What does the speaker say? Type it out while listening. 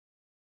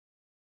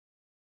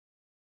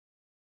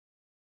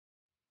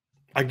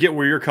I get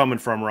where you're coming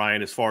from,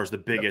 Ryan, as far as the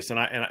biggest, and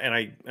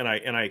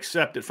I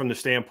accept it from the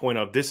standpoint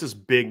of this is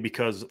big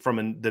because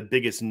the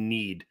biggest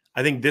need.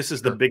 I think this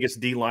is the Sure. biggest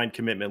D line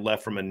commitment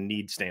left from a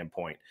need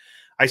standpoint.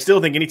 I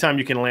still think anytime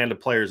you can land a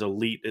player's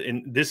elite,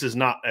 and this is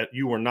not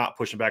you were not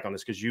pushing back on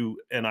this because you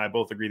and I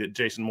both agree that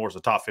Jason Moore is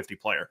a top 50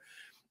 player.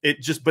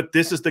 But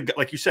this is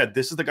like you said,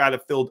 this is the guy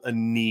that filled a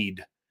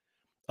need,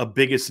 a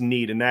biggest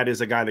need, and that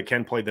is a guy that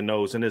can play the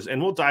nose.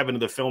 And we'll dive into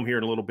the film here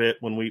in a little bit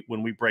when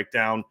we break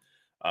down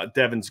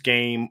Devan's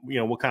game.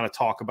 We'll kind of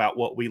talk about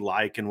what we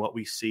like and what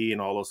we see and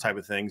all those type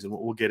of things, and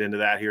we'll get into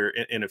that here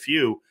in a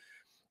few.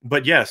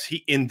 But yes,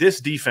 he in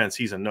this defense,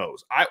 he's a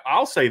nose.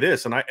 I'll say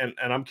this, and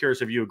I'm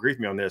curious if you agree with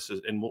me on this.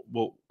 And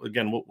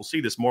we'll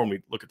see this more when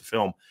we look at the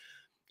film.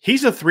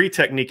 He's a 3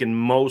 technique in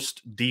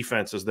most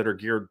defenses that are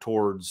geared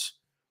towards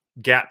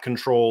gap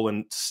control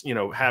and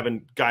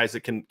having guys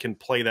that can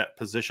play that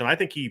position. I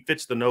think he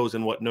fits the nose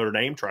in what Notre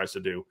Dame tries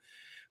to do,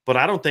 but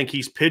I don't think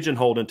he's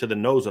pigeonholed into the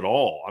nose at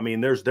all. I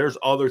mean, there's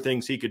other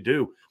things he could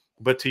do.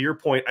 But to your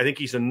point, I think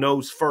he's a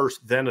nose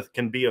first, then it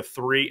can be a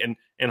 3. And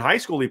in high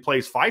school, he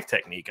plays 5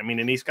 technique. I mean,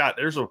 and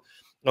there's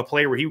a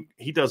play where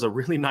he does a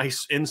really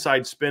nice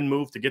inside spin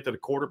move to get to the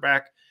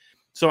quarterback.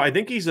 So I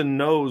think he's a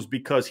nose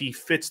because he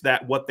fits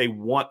that what they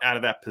want out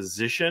of that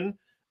position,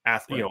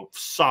 Right.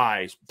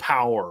 size,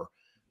 power,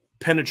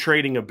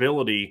 penetrating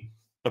ability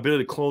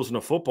to close in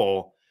a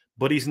football,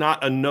 but he's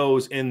not a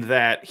nose in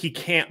that he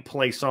can't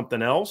play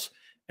something else.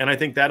 And I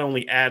think that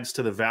only adds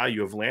to the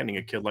value of landing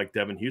a kid like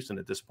Devan Houstan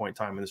at this point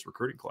in time in this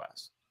recruiting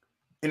class.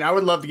 And I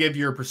would love to get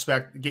your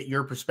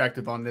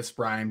perspective on this,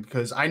 Brian,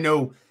 because I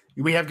know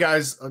we have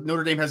guys.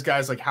 Notre Dame has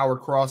guys like Howard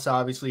Cross,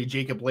 obviously,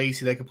 Jacob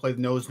Lacey that can play the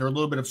nose, and they're a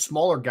little bit of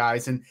smaller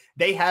guys, and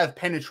they have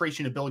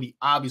penetration ability,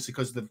 obviously,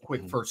 because of the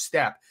quick first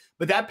step.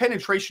 But that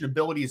penetration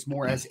ability is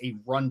more as a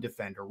run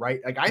defender,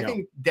 right? Like I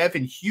think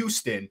Devan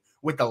Houstan,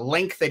 with the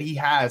length that he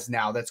has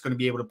now, that's going to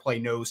be able to play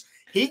nose.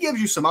 He gives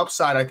you some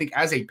upside, I think,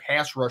 as a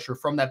pass rusher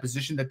from that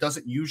position that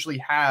doesn't usually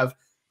have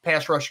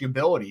pass rushing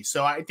ability.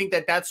 So I think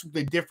that that's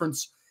the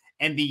difference.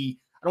 And I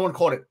don't want to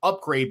call it an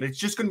upgrade, but it's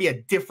just going to be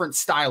a different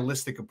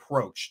stylistic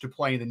approach to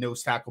playing the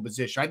nose tackle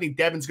position. I think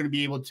Devan's going to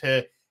be able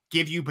to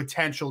give you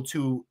potential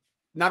to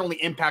not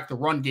only impact the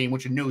run game,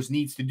 which a nose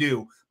needs to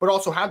do, but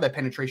also have that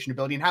penetration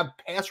ability and have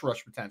pass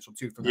rush potential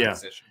too from that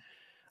position.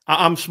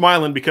 I'm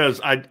smiling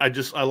because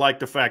I like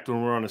the fact that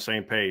we're on the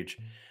same page.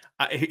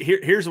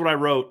 Here's what I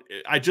wrote.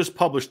 I just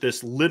published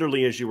this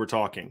literally as you were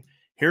talking.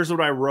 Here's what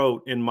I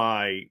wrote in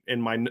my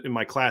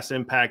class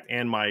impact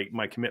and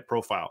my commit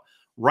profile.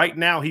 Right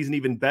now, he's an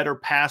even better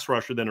pass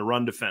rusher than a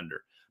run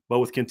defender. But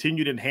with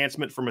continued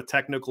enhancement from a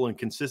technical and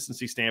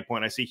consistency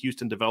standpoint, I see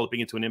Houstan developing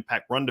into an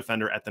impact run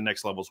defender at the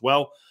next level as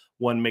well,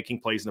 one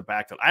making plays in the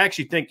backfield. I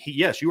actually think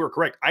yes, you are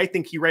correct. I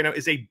think he right now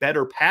is a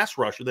better pass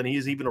rusher than he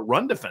is even a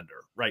run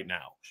defender right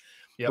now.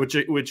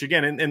 Yep. Which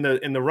again, in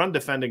the run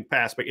defending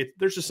pass, but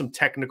there's just some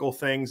technical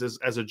things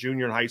as a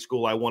junior in high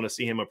school I want to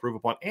see him improve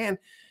upon. And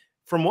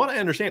from what I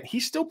understand,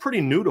 he's still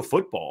pretty new to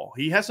football.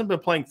 He hasn't been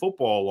playing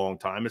football a long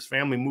time. His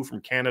family moved from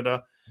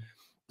Canada.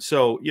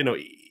 So,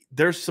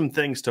 there's some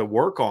things to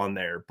work on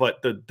there,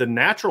 but the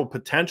natural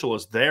potential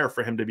is there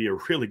for him to be a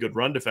really good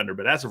run defender.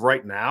 But as of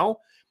right now,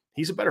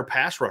 he's a better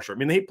pass rusher. I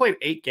mean, he played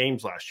 8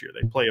 games last year.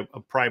 They play a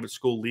private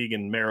school league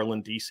in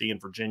Maryland, DC,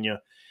 and Virginia.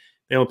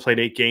 They only played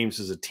 8 games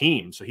as a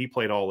team, so he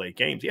played all 8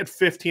 games. He had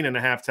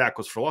 15.5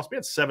 tackles for loss. He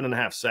had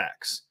 7.5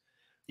 sacks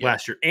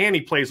last year, and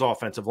he plays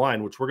offensive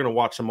line, which we're going to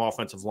watch some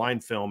offensive line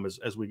film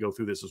as we go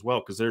through this as well,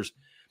 because there's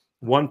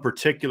one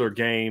particular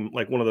game,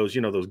 like one of those,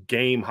 those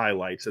game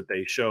highlights that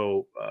they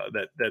show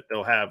that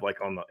they'll have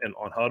like on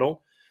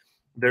Huddle.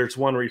 There's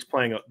one where he's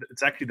playing.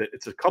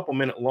 It's a couple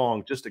minute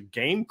long, just a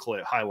game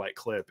clip, highlight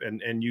clip,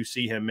 and you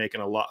see him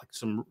making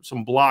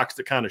some blocks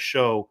that kind of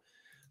show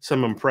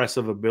some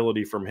impressive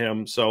ability from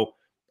him. So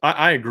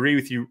I agree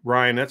with you,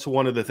 Ryan. That's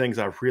one of the things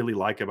I really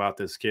like about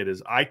this kid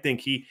is I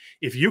think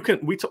if you can,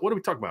 what do we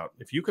talk about?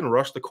 If you can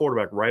rush the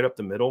quarterback right up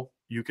the middle,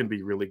 you can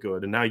be really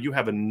good. And now you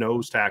have a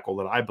nose tackle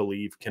that I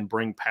believe can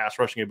bring pass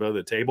rushing ability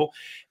to the table.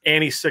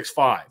 And he's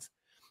 6'5",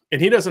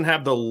 and he doesn't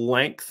have the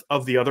length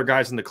of the other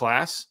guys in the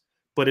class,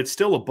 but it's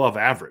still above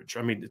average.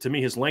 I mean, to me,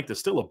 his length is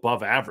still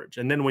above average.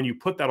 And then when you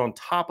put that on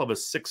top of a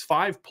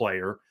 6'5"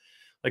 player,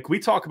 like we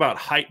talk about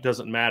height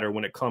doesn't matter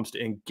when it comes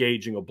to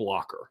engaging a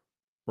blocker.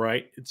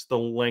 Right? It's the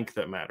length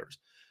that matters.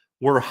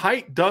 Where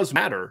height does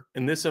matter,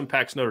 and this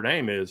impacts Notre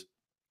Dame, is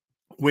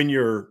when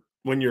you're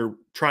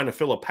trying to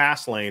fill a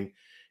pass lane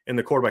and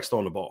the quarterback's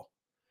throwing the ball,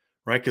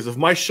 right? Because if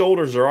my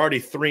shoulders are already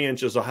 3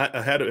 inches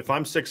ahead, if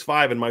I'm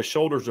 6'5" and my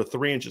shoulders are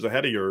 3 inches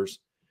ahead of yours,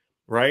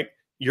 right?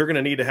 You're going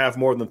to need to have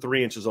more than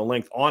 3 inches of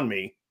length on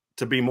me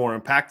to be more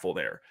impactful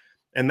there.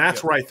 And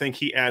that's where I think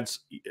he adds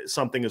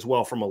something as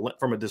well from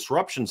a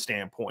disruption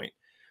standpoint.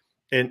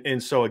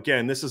 And so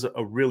again, this is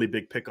a really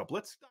big pickup.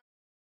 Let's